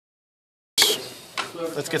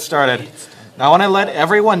let's get started. Now I want to let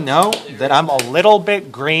everyone know that I'm a little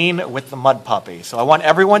bit green with the Mudpuppy. So I want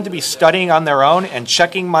everyone to be studying on their own and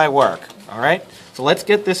checking my work. All right? So let's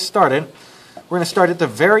get this started. We're going to start at the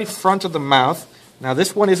very front of the mouth. Now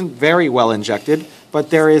this one isn't very well injected, but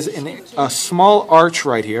there is a small arch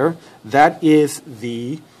right here. That is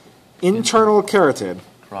the internal carotid.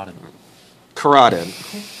 Carotid.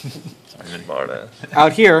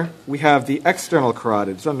 Out here, we have the external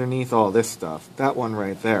carotid. It's underneath all this stuff. That one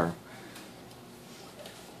right there.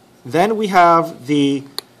 Then we have the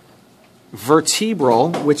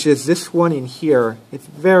vertebral, which is this one in here. It's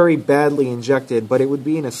very badly injected, but it would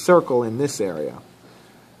be in a circle in this area.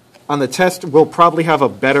 On the test, we'll probably have a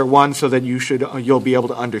better one so that you'll be able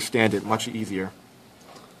to understand it much easier.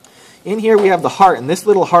 In here we have the heart, and this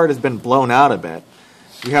little heart has been blown out a bit.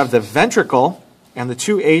 We have the ventricle and the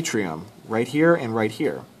two atrium, right here and right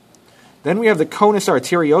here. Then we have the conus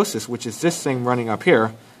arteriosus, which is this thing running up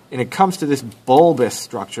here, and it comes to this bulbous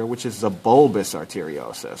structure, which is the bulbus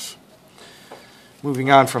arteriosus.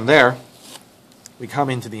 Moving on from there, we come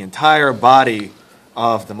into the entire body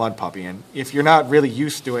of the Mudpuppy, and if you're not really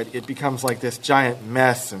used to it, it becomes like this giant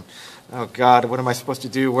mess, and oh God, what am I supposed to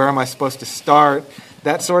do? Where am I supposed to start?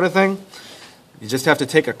 That sort of thing. You just have to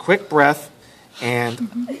take a quick breath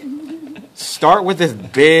and start with this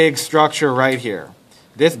big structure right here.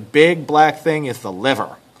 This big black thing is the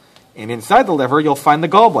liver. And inside the liver, you'll find the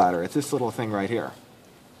gallbladder. It's this little thing right here.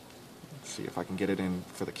 Let's see if I can get it in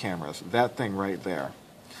for the cameras. That thing right there.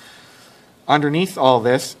 Underneath all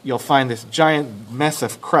this, you'll find this giant mess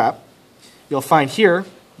of crap. You'll find here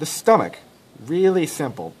the stomach. Really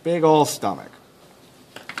simple. Big old stomach.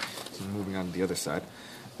 So moving on to the other side.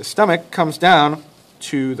 The stomach comes down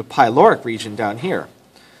to the pyloric region down here.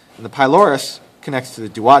 And the pylorus connects to the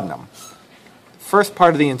duodenum. First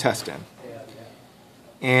part of the intestine.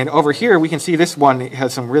 And over here, we can see this one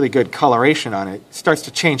has some really good coloration on it. It starts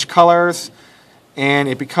to change colors, and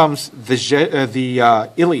it becomes the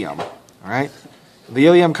ileum. All right? The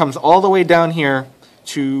ileum comes all the way down here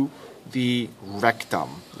to the rectum,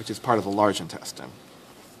 which is part of the large intestine.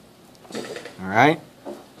 All right?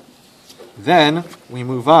 Then we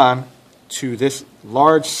move on to this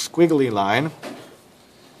large squiggly line,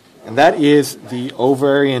 and that is the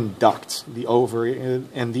ovarian duct. The ovary,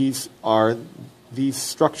 and these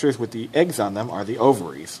structures with the eggs on them are the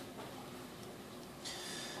ovaries.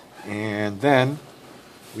 And then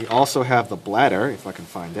we also have the bladder, if I can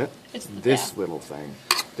find it. This little thing.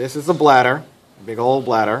 This is the bladder, big old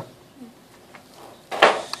bladder.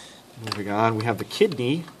 Moving on, we have the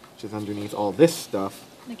kidney, which is underneath all this stuff.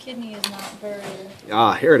 The kidney is not very...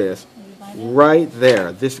 Ah, here it is. Right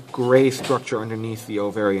there, this gray structure underneath the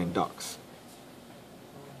ovarian ducts.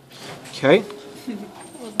 Okay.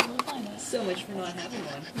 So much for not having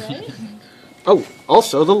one. Right? Oh,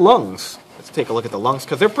 also the lungs. Let's take a look at the lungs,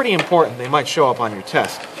 because they're pretty important. They might show up on your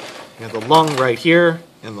test. You have the lung right here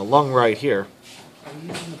and the lung right here.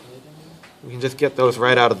 We can just get those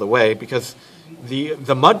right out of the way, because the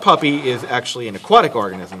Mudpuppy is actually an aquatic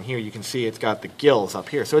organism. Here you can see it's got the gills up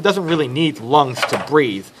here, so it doesn't really need lungs to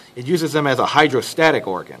breathe. It uses them as a hydrostatic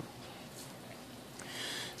organ.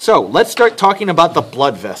 So let's start talking about the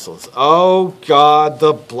blood vessels. Oh God,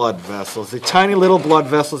 the blood vessels. The tiny little blood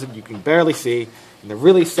vessels that you can barely see, and they're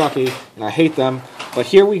really sucky, and I hate them. But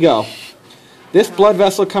here we go. This blood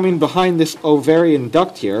vessel coming behind this ovarian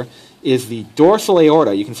duct here is the dorsal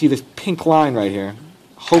aorta. You can see this pink line right here.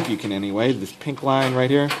 Hope you can anyway. This pink line right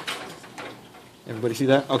here. Everybody see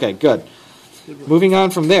that? Okay, good. Moving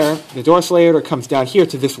on from there, the dorsal aorta comes down here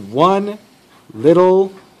to this one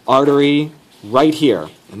little artery right here.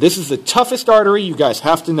 And this is the toughest artery you guys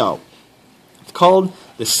have to know. It's called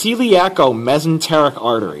the celiaco-mesenteric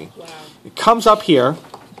artery. Wow. It comes up here,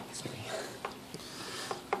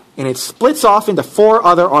 and it splits off into 4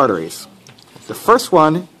 other arteries. The first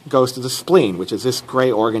one goes to the spleen, which is this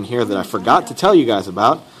gray organ here that I forgot to tell you guys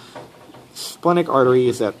about. Splenic artery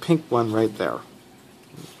is that pink one right there.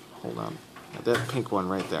 Hold on. That pink one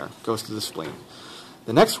right there goes to the spleen.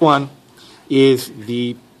 The next one is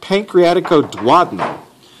the pancreaticoduodenum,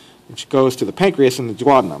 which goes to the pancreas and the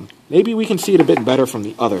duodenum. Maybe we can see it a bit better from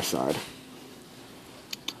the other side.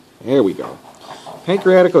 There we go.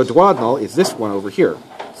 Pancreaticoduodenal is this one over here.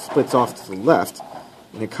 It splits off to the left,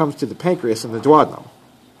 and it comes to the pancreas and the duodenum.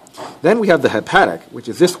 Then we have the hepatic, which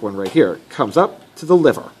is this one right here. It comes up to the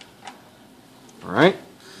liver. All right?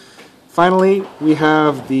 Finally, we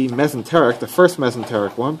have the mesenteric, the first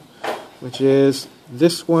mesenteric one, which is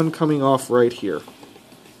this one coming off right here.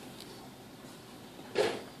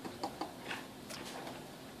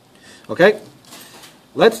 Okay,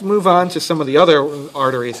 let's move on to some of the other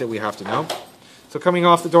arteries that we have to know. So coming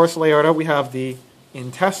off the dorsal aorta, we have the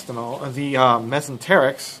mesenterics,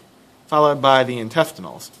 followed by the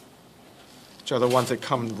intestinals, which are the ones that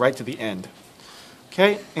come right to the end.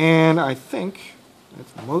 Okay, and I think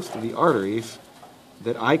that's most of the arteries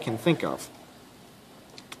that I can think of.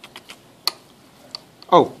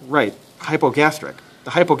 Oh, right, hypogastric.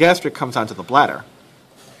 The hypogastric comes onto the bladder.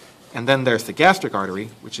 And then there's the gastric artery,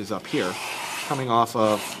 which is up here, coming off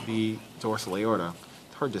of the dorsal aorta.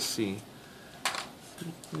 It's hard to see.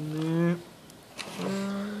 Come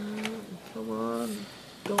on,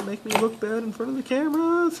 don't make me look bad in front of the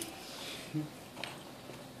cameras.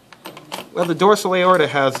 Well, the dorsal aorta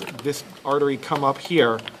has this artery come up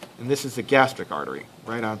here, and this is the gastric artery,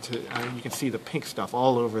 right onto. You can see the pink stuff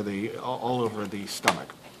all over the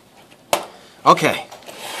stomach. Okay,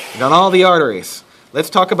 we've done all the arteries. Let's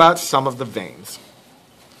talk about some of the veins.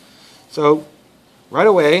 So, right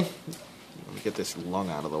away, let me get this lung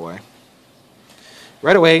out of the way.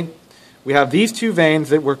 Right away, we have these two veins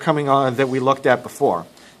that were coming on that we looked at before.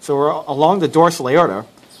 So we're along the dorsal aorta,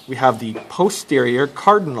 we have the posterior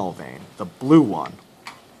cardinal vein, the blue one.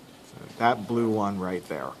 So that blue one right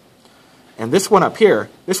there. And this one up here,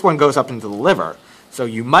 this one goes up into the liver. So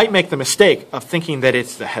you might make the mistake of thinking that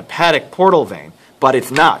it's the hepatic portal vein, but it's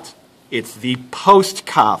not. It's the post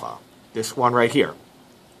cava, this one right here.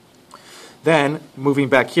 Then, moving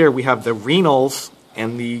back here, we have the renals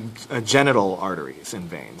and the genital arteries and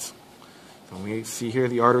veins. So we see here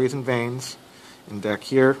the arteries and veins. And back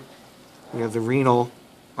here, we have the renal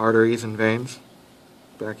arteries and veins.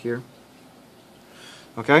 Back here.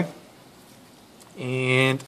 Okay? And